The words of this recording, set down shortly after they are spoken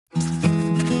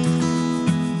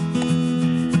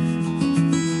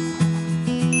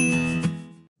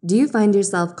Do you find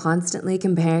yourself constantly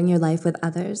comparing your life with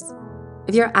others?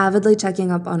 If you're avidly checking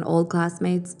up on old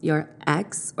classmates, your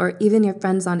ex, or even your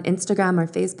friends on Instagram or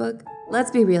Facebook,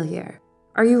 let's be real here.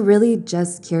 Are you really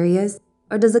just curious,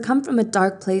 or does it come from a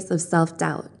dark place of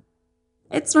self-doubt?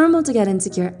 It's normal to get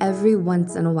insecure every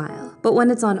once in a while, but when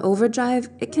it's on overdrive,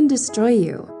 it can destroy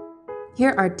you.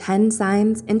 Here are 10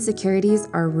 signs insecurities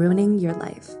are ruining your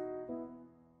life.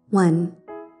 1.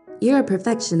 You're a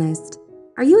perfectionist.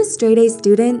 Are you a straight-A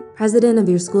student, president of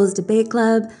your school's debate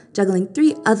club, juggling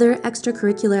 3 other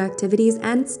extracurricular activities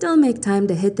and still make time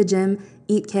to hit the gym,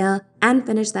 eat kale, and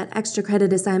finish that extra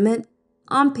credit assignment?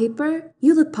 On paper,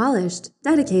 you look polished,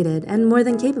 dedicated, and more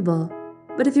than capable.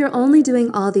 But if you're only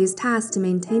doing all these tasks to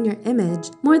maintain your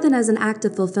image more than as an act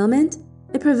of fulfillment,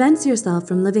 it prevents yourself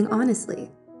from living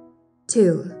honestly.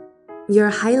 2. You're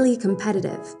highly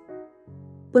competitive.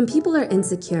 When people are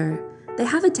insecure, they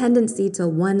have a tendency to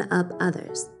one-up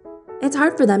others. It's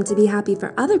hard for them to be happy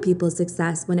for other people's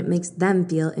success when it makes them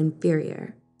feel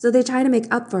inferior. So they try to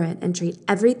make up for it and treat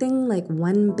everything like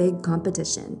one big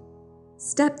competition.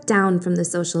 Step down from the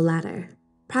social ladder.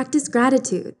 Practice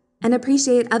gratitude and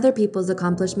appreciate other people's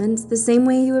accomplishments the same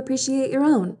way you appreciate your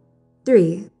own.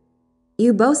 3.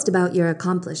 You boast about your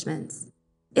accomplishments.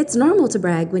 It's normal to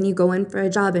brag when you go in for a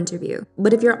job interview,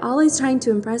 but if you're always trying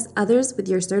to impress others with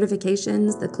your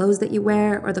certifications, the clothes that you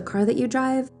wear, or the car that you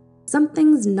drive,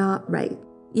 something's not right.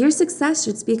 Your success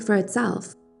should speak for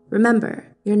itself.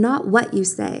 Remember, you're not what you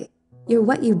say, you're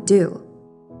what you do.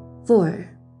 4.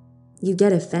 You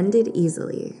get offended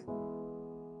easily.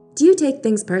 Do you take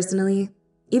things personally,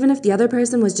 even if the other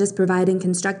person was just providing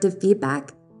constructive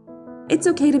feedback? It's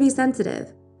okay to be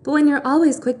sensitive, but when you're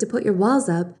always quick to put your walls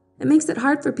up, it makes it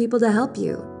hard for people to help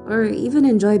you, or even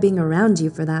enjoy being around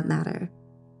you for that matter.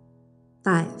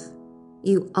 5.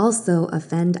 You also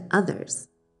offend others.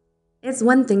 It's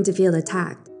one thing to feel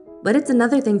attacked, but it's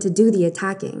another thing to do the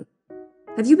attacking.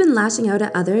 Have you been lashing out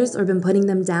at others or been putting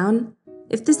them down?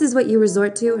 If this is what you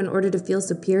resort to in order to feel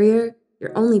superior,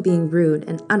 you're only being rude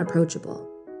and unapproachable.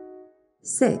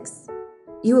 6.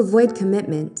 You avoid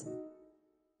commitment.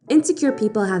 Insecure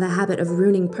people have a habit of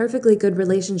ruining perfectly good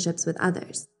relationships with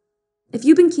others. If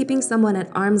you've been keeping someone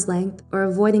at arm's length or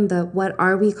avoiding the "what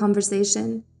are we"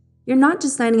 conversation, you're not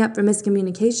just signing up for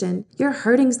miscommunication, you're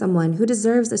hurting someone who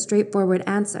deserves a straightforward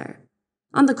answer.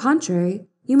 On the contrary,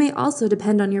 you may also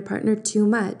depend on your partner too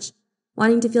much,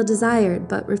 wanting to feel desired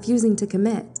but refusing to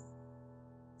commit.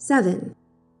 7.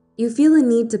 You feel a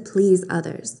need to please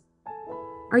others.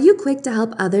 Are you quick to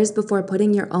help others before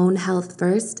putting your own health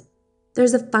first?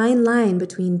 There's a fine line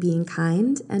between being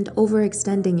kind and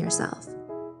overextending yourself.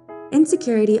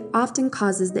 Insecurity often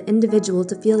causes the individual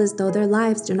to feel as though their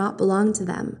lives do not belong to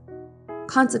them.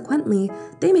 Consequently,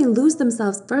 they may lose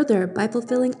themselves further by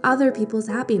fulfilling other people's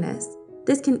happiness.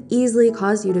 This can easily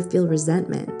cause you to feel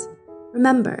resentment.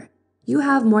 Remember, you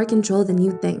have more control than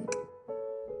you think.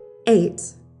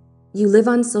 8. You live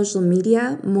on social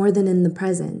media more than in the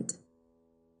present.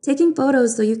 Taking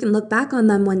photos so you can look back on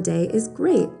them one day is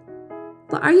great.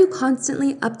 But are you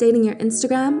constantly updating your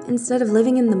Instagram instead of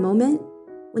living in the moment?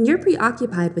 When you're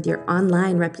preoccupied with your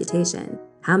online reputation,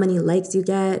 how many likes you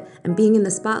get, and being in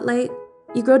the spotlight,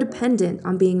 you grow dependent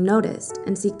on being noticed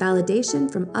and seek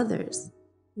validation from others.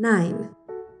 9.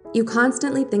 You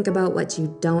constantly think about what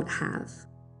you don't have.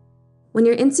 When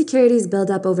your insecurities build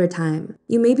up over time,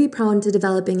 you may be prone to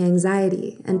developing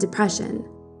anxiety and depression.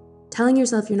 Telling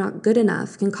yourself you're not good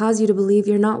enough can cause you to believe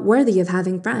you're not worthy of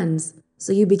having friends,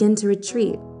 so you begin to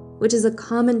retreat, which is a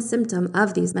common symptom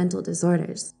of these mental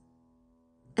disorders.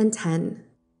 And 10.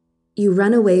 You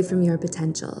run away from your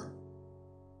potential.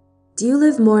 Do you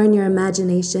live more in your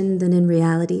imagination than in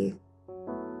reality?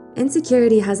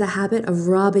 Insecurity has a habit of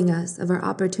robbing us of our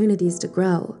opportunities to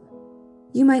grow.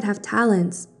 You might have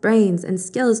talents, brains, and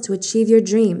skills to achieve your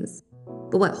dreams,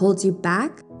 but what holds you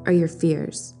back are your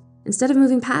fears. Instead of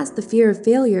moving past the fear of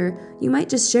failure, you might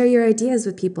just share your ideas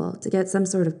with people to get some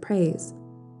sort of praise,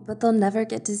 but they'll never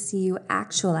get to see you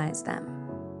actualize them.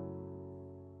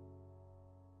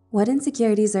 What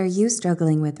insecurities are you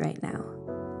struggling with right now?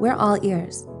 We're all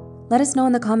ears. Let us know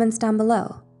in the comments down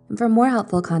below. And for more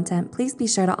helpful content, please be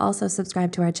sure to also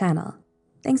subscribe to our channel.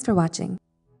 Thanks for watching.